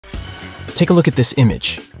Take a look at this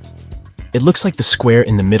image. It looks like the square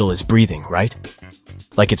in the middle is breathing, right?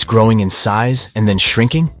 Like it's growing in size and then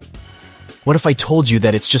shrinking? What if I told you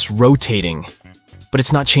that it's just rotating, but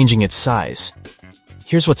it's not changing its size?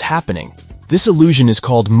 Here's what's happening. This illusion is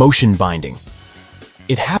called motion binding.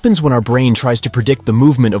 It happens when our brain tries to predict the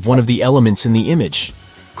movement of one of the elements in the image.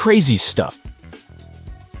 Crazy stuff.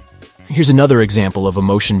 Here's another example of a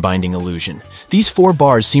motion binding illusion. These four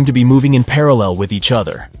bars seem to be moving in parallel with each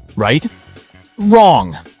other, right?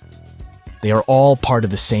 Wrong! They are all part of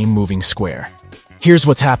the same moving square. Here's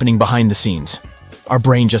what's happening behind the scenes. Our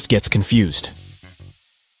brain just gets confused.